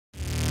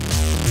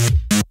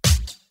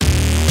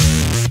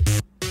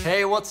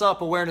Hey, what's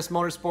up, Awareness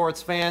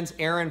Motorsports fans?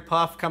 Aaron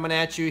Puff coming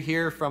at you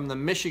here from the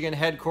Michigan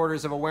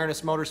headquarters of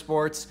Awareness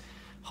Motorsports,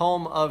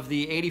 home of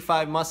the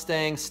 85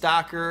 Mustang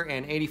Stocker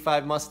and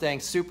 85 Mustang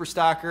Super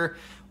Stocker.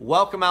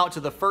 Welcome out to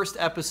the first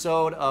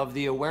episode of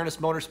the Awareness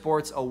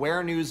Motorsports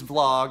AwareNews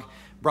vlog,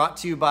 brought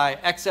to you by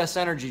XS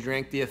Energy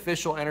Drink, the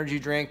official energy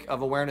drink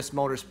of Awareness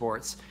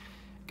Motorsports.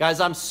 Guys,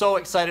 I'm so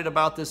excited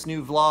about this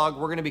new vlog.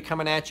 We're going to be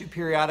coming at you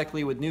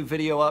periodically with new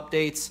video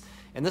updates.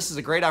 And this is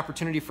a great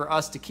opportunity for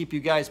us to keep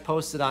you guys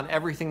posted on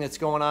everything that's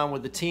going on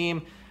with the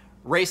team,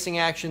 racing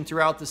action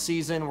throughout the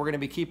season. We're going to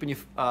be keeping you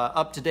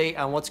up to date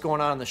on what's going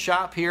on in the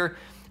shop here,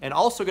 and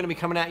also going to be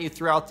coming at you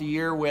throughout the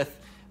year with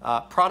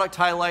product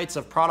highlights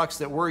of products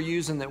that we're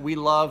using that we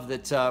love,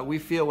 that we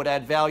feel would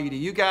add value to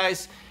you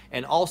guys,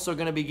 and also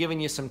going to be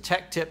giving you some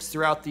tech tips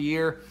throughout the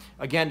year,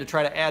 again, to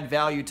try to add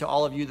value to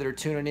all of you that are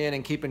tuning in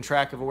and keeping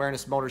track of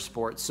Awareness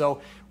Motorsports.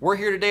 So we're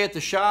here today at the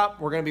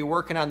shop. We're going to be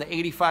working on the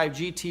 85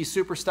 GT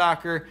Super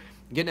Stocker,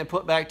 getting it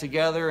put back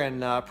together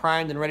and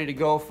primed and ready to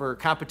go for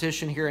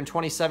competition here in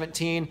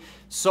 2017.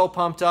 So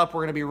pumped up.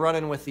 We're going to be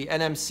running with the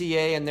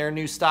NMCA and their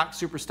new stock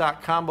Super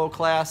Stock combo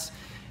class,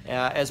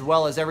 as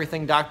well as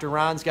everything Dr.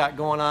 Ron's got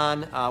going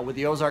on with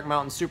the Ozark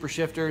Mountain Super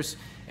Shifters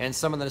and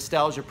some of the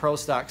Nostalgia Pro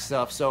Stock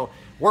stuff. So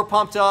we're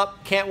pumped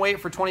up. Can't wait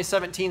for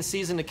 2017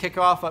 season to kick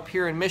off up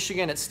here in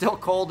Michigan. It's still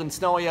cold and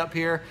snowy up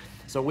here,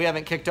 so we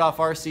haven't kicked off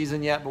our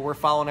season yet, but we're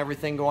following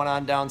everything going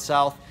on down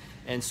south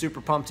and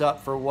super pumped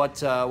up for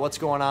what's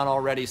going on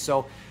already.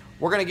 So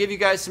we're going to give you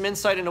guys some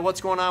insight into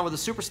what's going on with the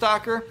Super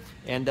Stocker,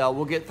 and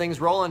we'll get things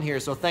rolling here.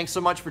 So thanks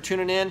so much for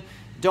tuning in.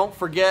 Don't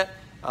forget,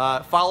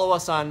 follow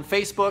us on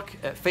Facebook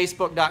at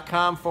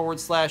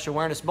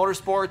facebook.com/Awareness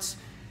Motorsports.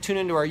 Tune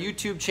into our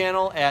YouTube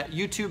channel at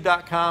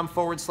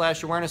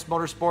youtube.com/Awareness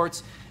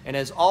Motorsports. And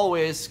as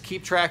always,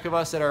 keep track of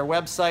us at our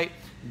website,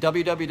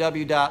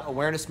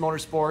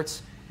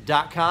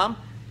 www.awarenessmotorsports.com.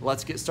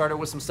 Let's get started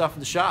with some stuff in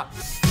the shop.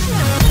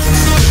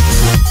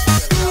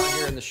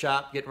 Here in the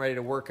shop, getting ready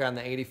to work on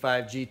the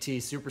 85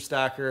 GT Super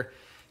Stocker.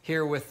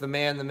 Here with the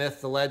man, the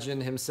myth, the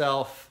legend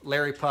himself,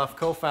 Larry Puff,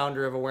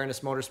 co-founder of Awareness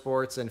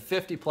Motorsports and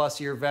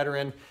 50-plus year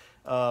veteran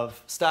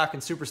of stock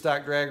and super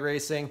stock drag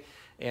racing.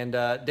 And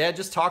Dad,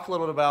 just talk a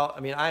little bit about,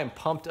 I am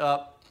pumped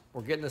up.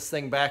 We're getting this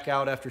thing back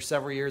out after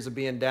several years of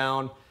being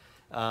down.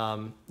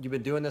 You've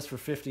been doing this for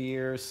 50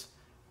 years.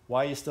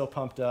 Why are you still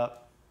pumped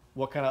up?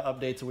 What kind of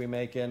updates are we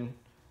making?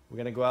 We're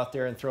going to go out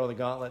there and throw the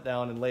gauntlet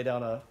down and lay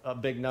down a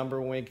big number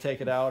when we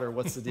take it out, or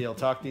what's the deal?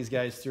 Talk these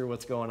guys through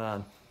what's going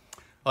on.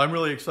 I'm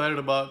really excited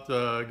about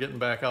getting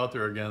back out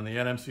there again. The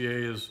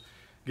NMCA has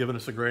given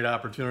us a great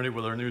opportunity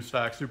with our new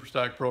stock, super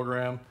stock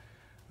program.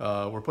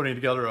 We're putting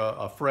together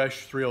a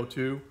fresh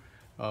 302.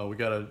 We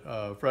got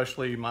a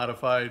freshly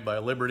modified by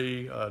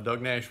Liberty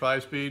Doug Nash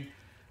 5-speed,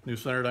 new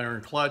centered iron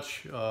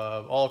clutch,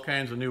 all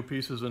kinds of new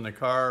pieces in the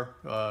car,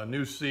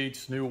 new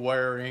seats, new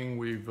wiring.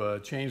 We've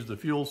changed the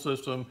fuel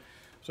system,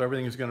 so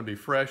everything is going to be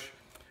fresh.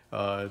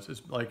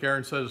 It's like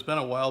Aaron said, it's been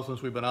a while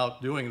since we've been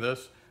out doing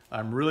this.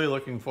 I'm really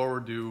looking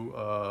forward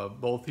to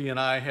both he and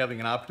I having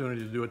an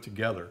opportunity to do it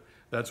together.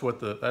 That's what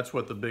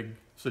the big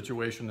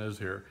situation is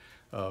here.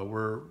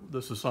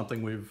 This is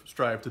something we've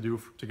strived to do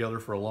together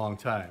for a long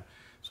time.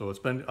 So it's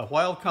been a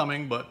while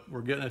coming, but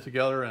we're getting it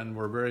together, and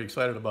we're very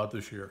excited about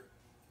this year.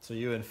 So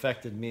you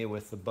infected me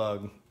with the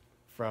bug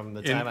from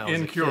the time I was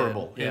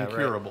incurable, a kid. Yeah,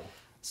 incurable. Right.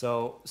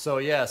 So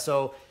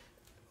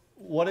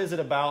what is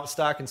it about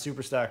stock and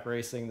super stock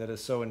racing that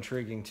is so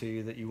intriguing to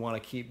you that you want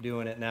to keep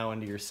doing it now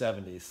into your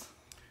 70s?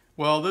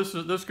 Well,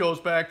 this goes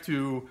back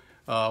to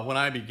when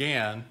I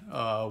began,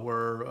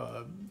 where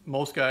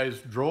most guys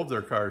drove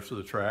their cars to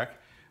the track,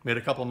 made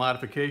a couple of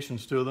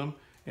modifications to them,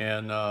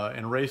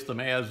 and raced them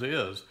as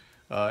is.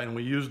 And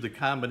we used the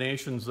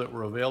combinations that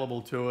were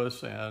available to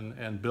us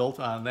and built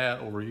on that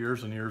over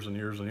years and years and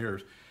years and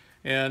years.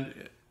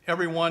 And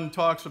everyone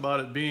talks about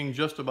it being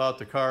just about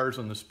the cars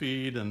and the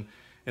speed and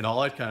all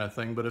that kind of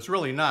thing, but it's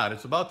really not.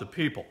 It's about the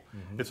people.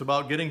 Mm-hmm. It's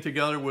about getting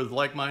together with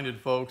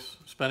like-minded folks,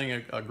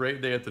 spending a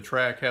great day at the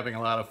track, having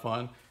a lot of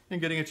fun, and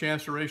getting a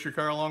chance to race your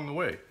car along the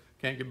way.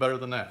 Can't get better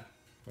than that.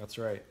 That's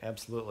right,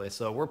 absolutely.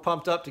 So we're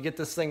pumped up to get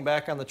this thing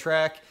back on the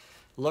track.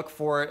 Look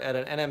for it at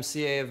an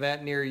NMCA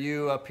event near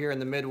you up here in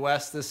the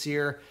Midwest this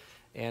year.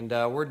 And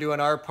we're doing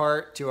our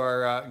part to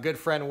our good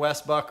friend Wes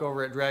Buck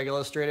over at Drag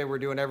Illustrated. We're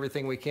doing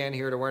everything we can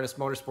here at Awareness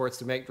Motorsports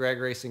to make drag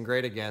racing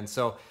great again.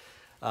 So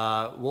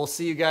we'll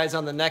see you guys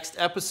on the next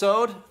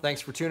episode.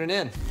 Thanks for tuning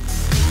in.